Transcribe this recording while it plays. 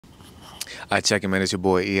I check in, man. It's your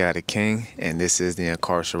boy E.I. the King, and this is the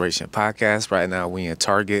Incarceration podcast. Right now, we in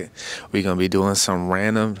Target. We're gonna be doing some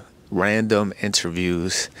random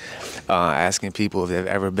interviews, asking people if they've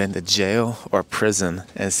ever been to jail or prison,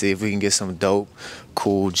 and see if we can get some dope,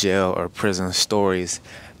 cool jail or prison stories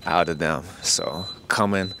out of them. So,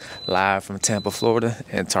 coming live from Tampa, Florida,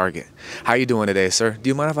 and Target. How you doing today, sir? Do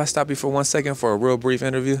you mind if I stop you for 1 second for a real brief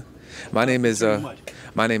interview? My name is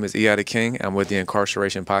E.I. the King. I'm with the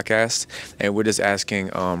Incarceration podcast, and we're just asking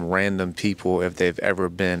random people if they've ever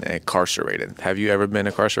been incarcerated. Have you ever been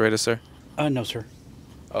incarcerated, sir? No, sir.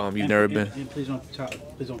 You've never been? And please don't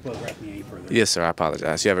photograph me any further. Yes, sir. I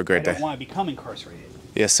apologize. You have a great day. I don't want to become incarcerated.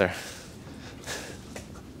 Yes, sir.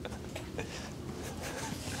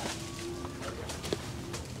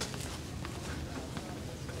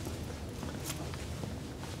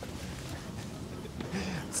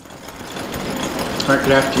 All right,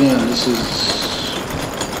 good afternoon. This is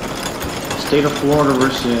State of Florida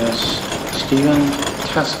versus Stephen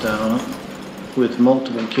Testa with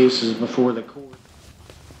multiple cases before the court.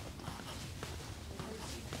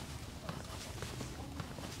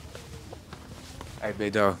 Hey,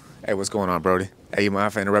 big dog. Hey, what's going on, Brody? Hey, you mind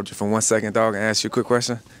if I interrupt you for 1 second, dog, and ask you a quick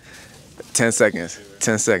question? 10 seconds.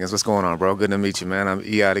 10 seconds. What's going on, bro? Good to meet you, man. I'm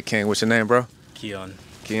E.I. the King. What's your name, bro? Keon.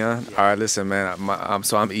 Keon? All right, listen, man.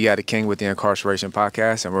 I'm E.I. the King with the Incarceration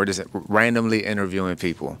podcast, and we're just randomly interviewing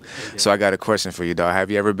people. So I got a question for you, dog.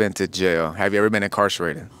 Have you ever been to jail? Have you ever been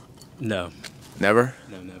incarcerated? No. Never?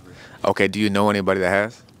 No, never. Okay, do you know anybody that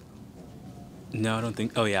has? No, I don't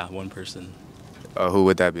think. Oh, yeah, one person. Who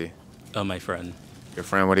would that be? My friend. Your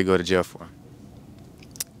friend, what did he go to jail for?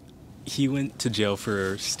 He went to jail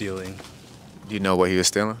for stealing. Do you know what he was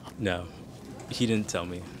stealing? No. He didn't tell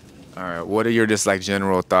me. All right, what are your just like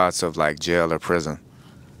general thoughts of like jail or prison?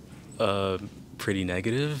 Pretty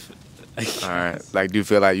negative. All right, like do you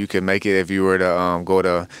feel like you could make it if you were to go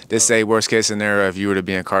to, let's say worst case scenario, if you were to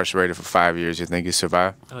be incarcerated for 5 years, you think you'd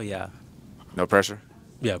survive? Oh, yeah. No pressure?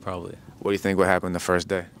 Yeah, probably. What do you think would happen the first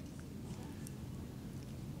day?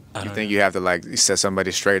 I You don't think know. you have to like set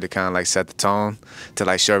somebody straight to kind of like set the tone to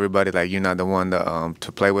like show everybody like you're not the one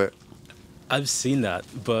to play with? I've seen that,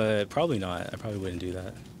 but probably not. I probably wouldn't do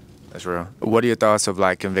that. That's real. What are your thoughts of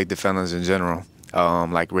like convicted felons in general?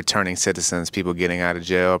 Like returning citizens, people getting out of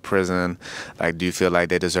jail, prison. Like, do you feel like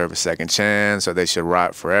they deserve a second chance or they should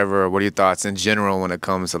rot forever? What are your thoughts in general when it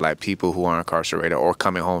comes to like people who are incarcerated or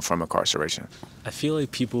coming home from incarceration? I feel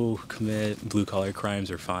like people who commit blue-collar crimes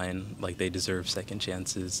are fine. Like, they deserve second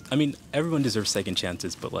chances. I mean, everyone deserves second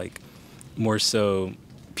chances, but like more so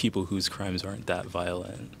people whose crimes aren't that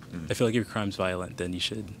violent. I feel like if your crime's violent, then you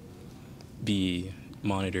should be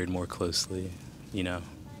monitored more closely, you know?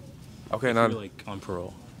 Okay, If now, you're like on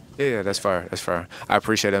parole. yeah, that's fair. That's fair. I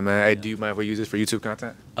appreciate it, man. Hey, do you mind if we use this for YouTube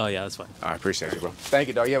content? Oh, yeah, that's fine. I appreciate it, bro. Thank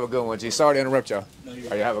you, dog. You have a good one, G. Sorry to interrupt y'all. No, you're All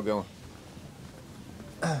right, you have a good one.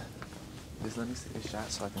 Just let me see this shot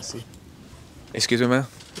so I can see. Excuse me, ma'am.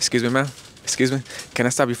 Excuse me, ma'am. Excuse me. Can I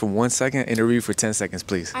stop you for 1 second? Interview you for 10 seconds,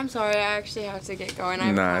 please. I'm sorry, I actually have to get going. I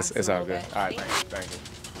have a Nah, class it's in a all little good. bit. All right, thank you.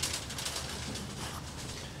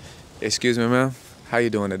 Excuse me, ma'am. How you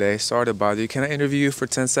doing today? Sorry to bother you. Can I interview you for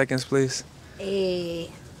 10 seconds, please? 10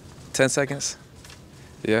 seconds?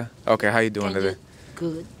 Yeah? Okay, how you doing today?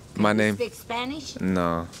 Good. My Can name- you speak Spanish?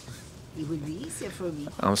 No, It would be easier for me.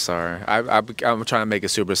 I'm sorry. I'm trying to make it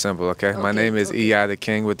super simple, okay? My Okay, name is okay. E.I. the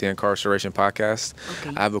King with the Incarceration podcast.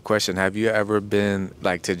 Okay. I have a question. Have you ever been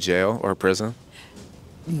like to jail or prison?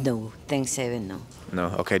 No, thanks heaven, no.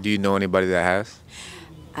 No. Okay, do you know anybody that has?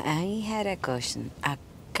 I had a cousin, un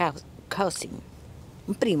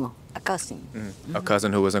primo, a cousin. A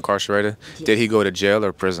cousin who was incarcerated? Did he go to jail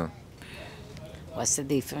or prison? What's the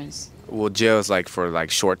difference Well, jail is like for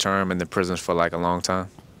like short term and the prison's for like a long time.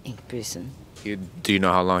 in prison? Do you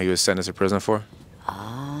know how long he was sentenced to prison for?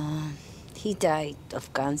 He died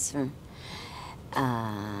of cancer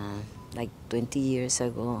like 20 years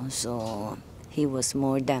ago, so he was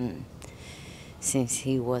more than since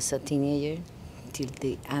he was a teenager till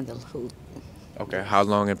the adulthood. Okay, how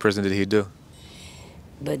long in prison did he do?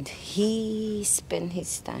 But he spent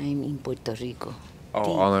his time in Puerto Rico.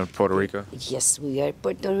 Oh, all in Puerto Rico? Yes, we are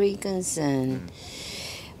Puerto Ricans, and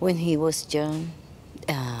when he was young,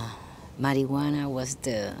 marijuana was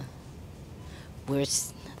the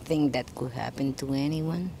worst thing that could happen to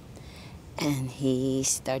anyone. And he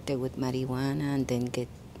started with marijuana and then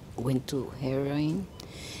went to heroin,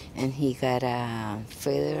 and he got a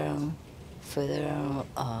federal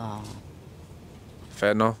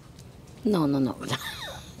Fentanyl? no.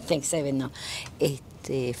 Thanks, heaven, no.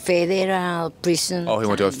 Federal prison. Oh, he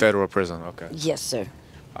went to a time. federal prison. Okay. Yes, sir.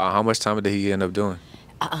 How much time did he end up doing?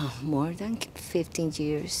 More than 15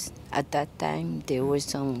 years. At that time, there were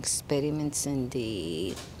some experiments in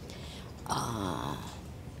the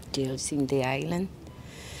jails in the island,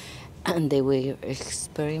 and they were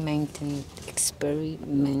experimenting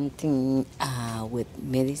with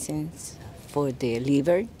medicines for the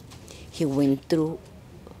liver. He went through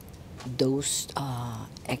those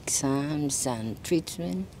exams and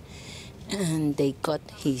treatment, and they cut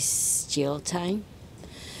his jail time.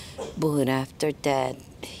 But after that,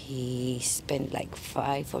 he spent like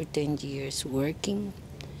 5 or 10 years working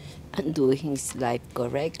and doing his life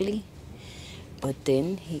correctly. But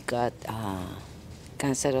then he got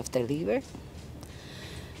cancer of the liver.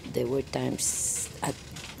 There were times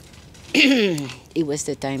it was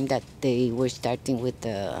the time that they were starting with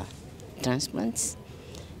the transplants.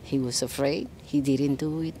 He was afraid. He didn't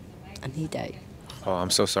do it, and he died. Oh,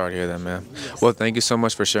 I'm so sorry to hear that, man. Well, thank you so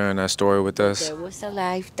much for sharing that story with us. There was a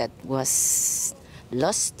life that was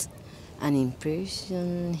lost, and in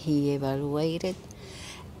prison he evaluated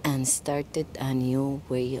and started a new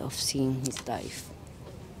way of seeing his life.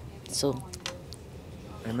 So,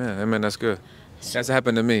 Amen, that's good. That's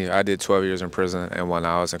happened to me. I did 12 years in prison, and when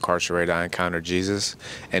I was incarcerated, I encountered Jesus,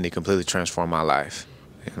 and he completely transformed my life.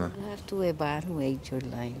 You know? you have to evaluate your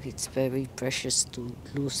life. It's very precious to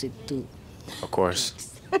lose it too. Of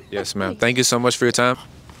course. Yes, ma'am. Thank you so much for your time.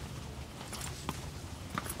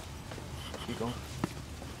 Keep going.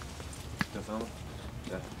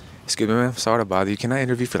 Excuse me, ma'am. Sorry to bother you. Can I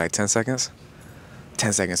interview for like 10 seconds?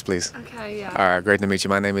 10 seconds, please. Okay, yeah. All right, great to meet you.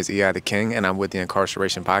 My name is the King, and I'm with the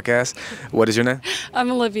Incarceration podcast. What is your name? I'm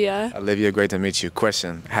Olivia. Olivia, great to meet you.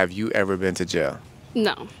 Question, have you ever been to jail?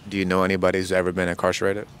 No, Do you know anybody who's ever been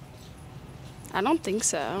incarcerated? I don't think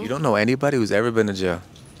so. You don't know anybody who's ever been to jail?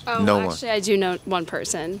 Oh, No actually, I do know one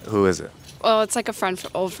person. Who is it? Well, it's like a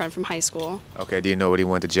old friend from high school. Okay, do you know what he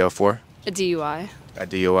went to jail for? A DUI. A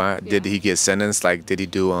DUI? Did he get sentenced? Like, did he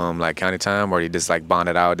do like county time, or he just like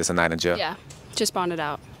bonded out, just a night in jail? Yeah, just bonded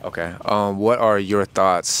out. Okay. What are your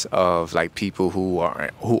thoughts of like people who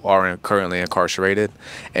are currently incarcerated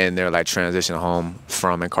and they're like transitioning home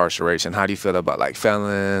from incarceration? How do you feel about like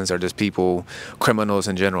felons or just people, criminals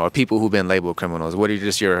in general, or people who've been labeled criminals? What are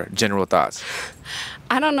just your general thoughts?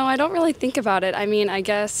 I don't know. I don't really think about it. I mean, I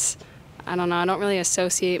guess, I don't know. I don't really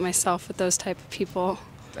associate myself with those type of people.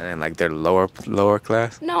 And like they're lower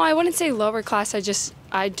class? No, I wouldn't say lower class. I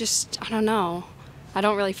don't know. I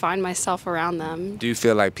don't really find myself around them. Do you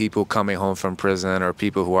feel like people coming home from prison or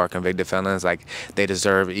people who are convicted felons, like they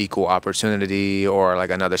deserve equal opportunity or like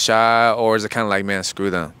another shot, or is it kind of like, man, screw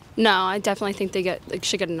them? No, I definitely think they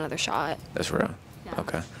should get another shot. That's real. Yeah.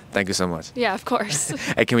 Okay. Thank you so much. Yeah, of course.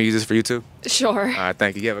 Hey, can we use this for YouTube? Sure. All right,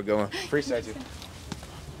 thank you. You have a good one. Appreciate you.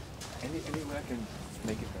 Any way I can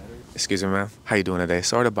make it better? Excuse me, ma'am. How you doing today?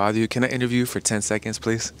 Sorry to bother you. Can I interview you for 10 seconds,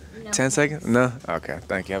 please? No. 10 seconds? No? Okay.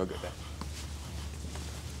 Thank you. Have a good day.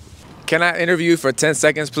 Can I interview you for 10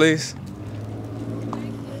 seconds, please?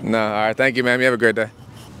 No. All right. Thank you, ma'am. You have a great day.